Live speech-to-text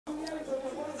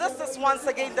this is once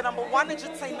again the #1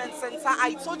 entertainment center.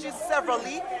 I told you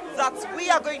severally that we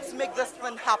are going to make this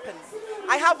thing happen.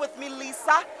 I have with me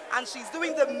Lisa, and she's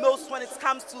doing the most when it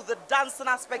comes to the dancing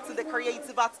aspect in the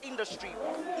creative arts industry.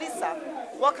 Lisa,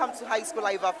 welcome to High School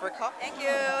Live Africa.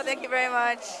 Thank you very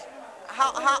much.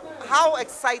 How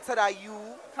excited are you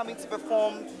coming to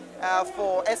perform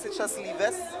for SHS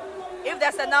Leavers? If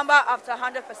there's a number after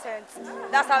 100%,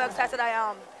 that's how excited I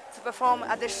am to perform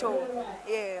at the show.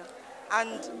 Yeah.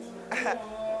 And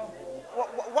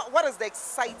what is the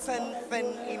exciting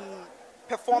thing in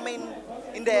performing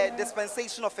in the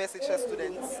dispensation of SHS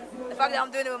students? The fact that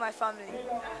I'm doing it with my family.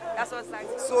 That's what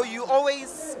excites me. So you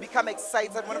always become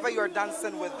excited whenever you're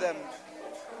dancing with them?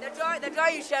 The joy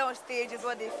you share on stage is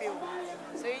what they feel.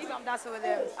 So if I'm dancing with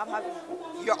them, I'm happy.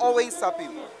 You're always happy.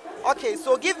 Okay,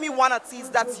 so give me one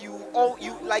artist that you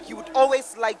would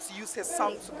always like to use his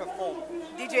song to perform.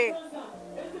 DJ.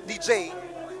 DJ.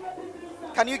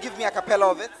 Can you give me a cappella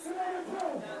of it?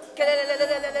 Do you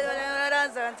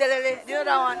know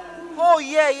that one? Oh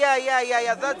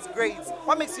yeah. That's great.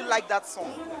 What makes you like that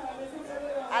song?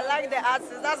 I like the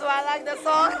artist. That's why I like the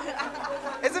song.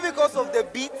 Is it because of the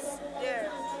beats? Yeah.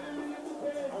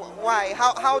 Why?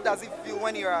 How does it feel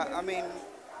when you're? I mean.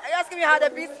 Are you asking me how the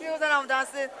beat feels when I'm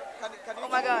dancing? Can you oh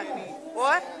my God. Any?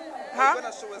 What? Huh? You're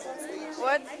gonna show us on stage.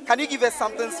 What? Can you give us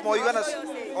something small? You're gonna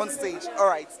on stage. All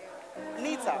right.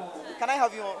 Nita, can I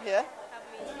have you here?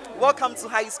 Welcome to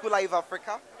High School Live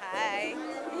Africa. Hi.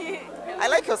 I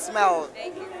like your smile.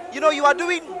 Thank you. You know, you are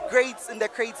doing great in the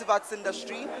creative arts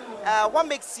industry. What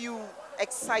makes you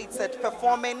excited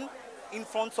performing in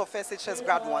front of SHS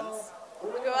grad ones?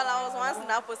 Okay, well, I was once in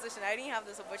that position. I didn't have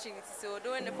this opportunity. So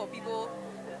doing it for people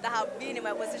that have been in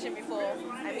my position before,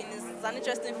 I mean, it's an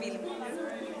interesting feeling.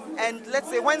 And let's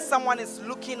say when someone is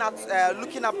looking up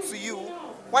to you,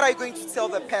 what are you going to tell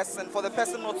the person for the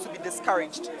person not to be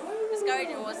discouraged?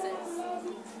 Discouraged in what sense?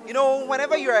 You know,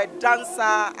 whenever you're a dancer,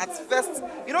 at first,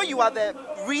 you know, you are the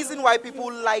reason why people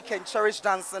like and cherish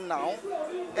dancing now.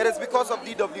 It is because of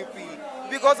DWP.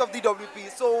 Because of DWP.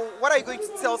 So what are you going to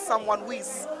tell someone who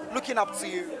is looking up to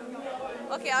you?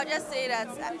 Okay, I'll just say that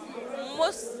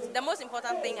the most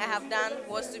important thing I have done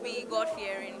was to be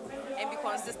God-fearing and be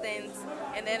consistent,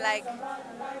 and then like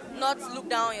not look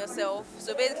down on yourself.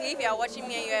 So basically, if you are watching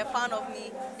me and you're a fan of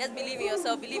me, just believe in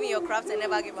yourself, believe in your craft, and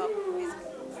never give up. Basically.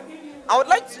 I would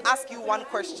like to ask you one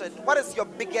question. What is your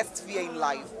biggest fear in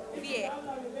life? Fear.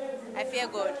 I fear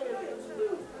God.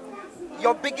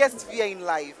 Your biggest fear in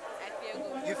life? I fear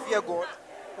God. You fear God?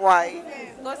 Why?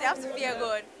 Because you have to fear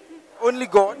God. Only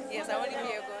God? Yes, I only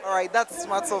fear God. All right, that's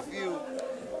smart of you.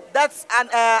 That's an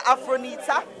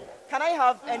Afronita. Can I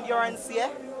have Endurance here?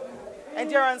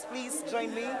 Endurance, please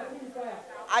join me.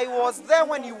 I was there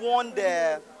when you won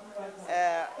the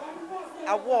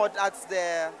award at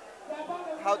the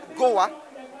Goa.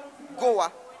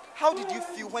 How did you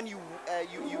feel when you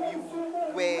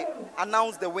were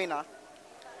announced the winner?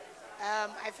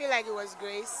 I feel like it was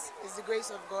grace. It's the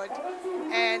grace of God.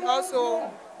 And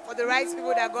also for the right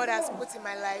people that God has put in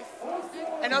my life.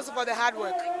 And also for the hard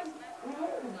work.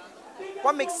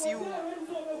 What makes you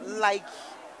like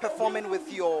performing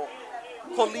with your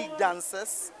colleague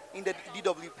dancers in the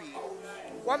DWP?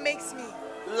 What makes me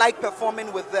like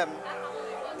performing with them?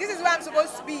 This is where I'm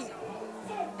supposed to be.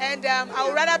 And I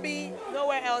would rather be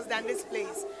nowhere else than this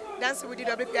place, dancing with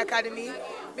DWP Academy,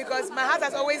 because my heart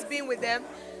has always been with them.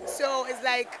 So it's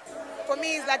like, for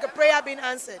me, it's like a prayer being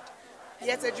answered.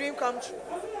 Yes, a dream come true.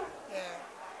 Yeah.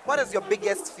 What is your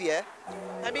biggest fear?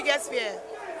 My biggest fear?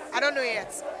 I don't know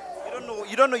yet.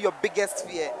 You don't know your biggest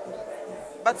fear.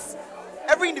 But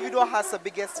every individual has a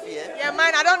biggest fear. Yeah,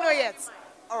 mine, I don't know yet.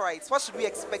 All right, what should we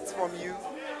expect from you?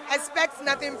 Expect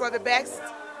nothing but the best.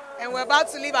 And we're about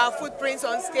to leave our footprints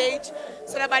on stage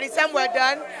so that by the time we're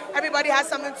done, everybody has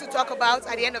something to talk about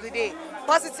at the end of the day.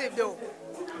 Positive though.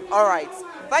 All right.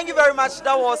 Thank you very much.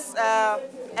 That was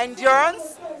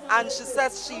Endurance. And she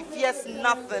says she fears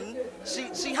nothing.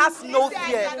 She has no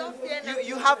fear.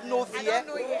 You have no fear? I don't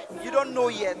know yet. You don't know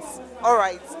yet. All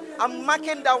right. I'm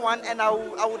marking that one and I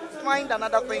would find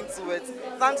another thing to it.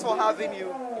 Thanks for having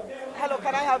you. Hello,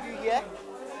 can I have you here?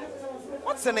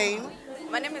 What's your name?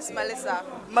 My name is Melissa.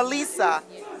 Melissa,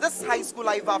 this is High School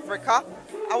Live Africa.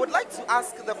 I would like to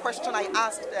ask the question I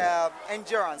asked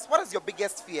Endurance. What is your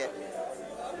biggest fear?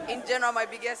 In general, my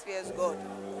biggest fear is God.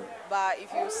 But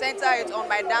if you center it on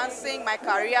my dancing, my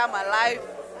career, my life,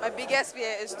 my biggest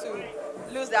fear is to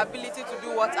lose the ability to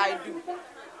do what I do.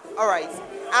 All right.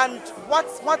 And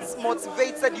what's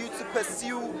motivated you to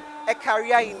pursue a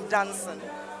career in dancing?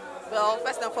 Well,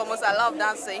 first and foremost, I love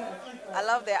dancing. I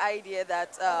love the idea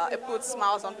that it puts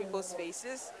smiles on people's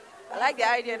faces. I like the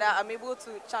idea that I'm able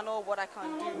to channel what I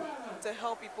can do to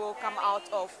help people come out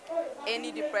of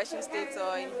any depression state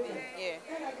or anything.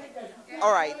 Yeah.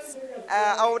 All right.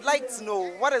 I would like to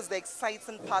know, what is the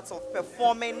exciting part of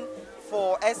performing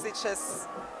for SHS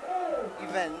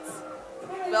events?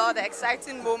 Well, the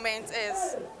exciting moment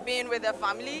is being with the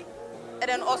family and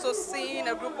then also seeing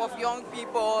a group of young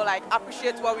people like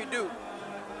appreciate what we do.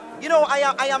 You know,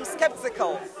 I am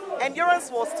skeptical. Endurance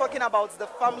was talking about the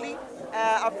family,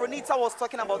 Afronita was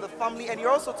talking about the family, and you're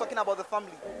also talking about the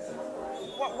family.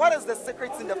 What is the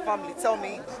secret in the family? Tell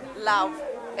me. Love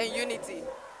and unity.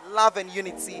 Love and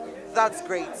unity. That's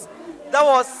great. That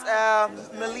was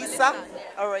Melissa.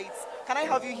 All right. Can I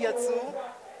have you here too?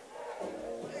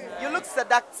 You look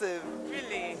seductive.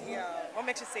 Really? Yeah. What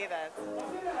makes you say that?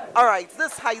 All right.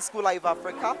 This High School Live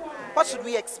Africa. What should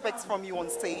we expect from you on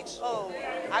stage? Oh,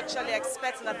 actually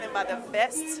expect nothing but the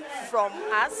best from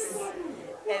us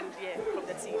and yeah, from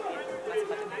the team. Yeah, that's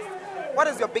about the best. What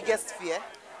is your biggest fear?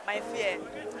 My fear.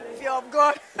 Fear of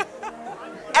God.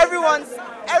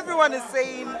 Everyone is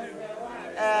saying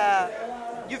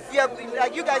you fear,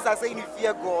 like you guys are saying you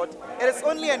fear God. It is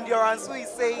only Endurance who is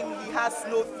saying he has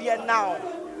no fear now.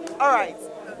 All right.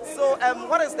 So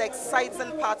what is the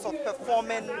exciting part of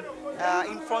performing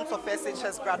in front of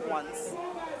SHS grad ones?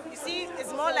 You see,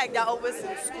 it's more like they're always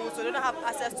in school, so they don't have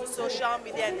access to social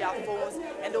media and their phones,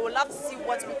 and they would love to see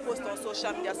what we post on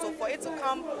social media. So for it to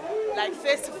come like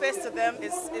face to face to them,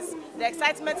 is the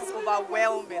excitement is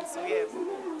overwhelming. So yeah.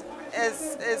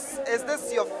 Is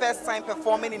this your first time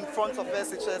performing in front of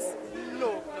SHS?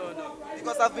 No.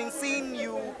 Because I've been seeing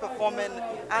you performing,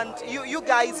 and you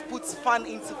guys put fun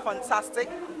into fantastic,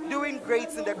 doing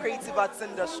great in the creative arts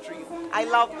industry. I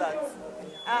love that.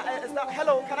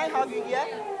 Hello, can I have you here?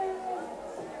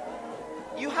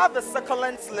 You have the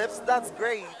succulent lips, that's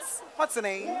great. What's your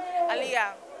name?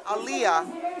 Aliyah.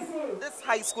 Aliyah. This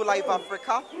High School Live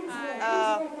Africa.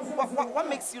 What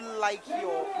makes you like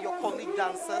your colleague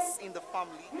dancers in the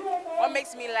family? What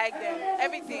makes me like them?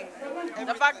 Everything.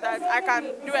 The fact that I can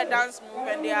do a dance move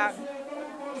and they are,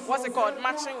 what's it called,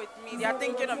 matching with me. They are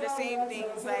thinking of the same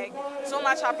things. Like, so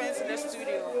much happens in the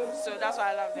studio. So that's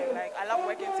why I love them. Like, I love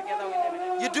working together with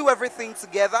them. You do everything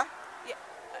together? Yeah,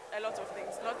 a lot of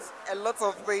things. A lot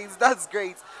of things. That's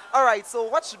great. All right, so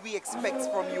what should we expect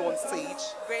from you on stage?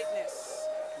 Greatness.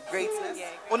 Greatness? Yeah.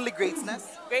 Only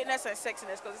greatness? Greatness and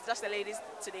sexiness, because it's just the ladies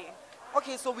today.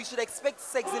 Okay, so we should expect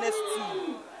sexiness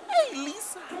too. Hey,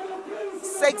 Lisa.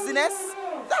 Sexiness?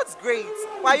 That's great.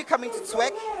 Why are you coming to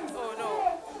twerk? Oh,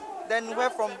 no. Then where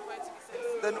from?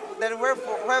 Then where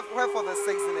for the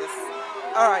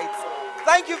sexiness? All right.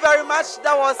 Thank you very much.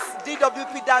 That was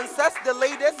DWP dancers, the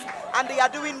ladies, and they are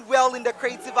doing well in the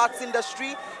creative arts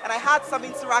industry. And I had some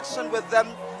interaction with them.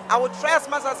 I will try as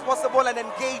much as possible and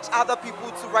engage other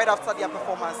people to right after their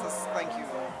performances. Thank you.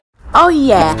 Oh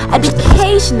yeah,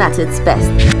 education at its best,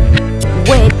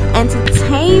 with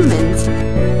entertainment,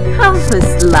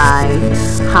 campus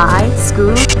life, high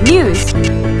school news,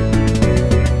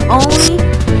 only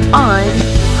on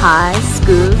High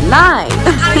School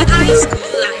Live.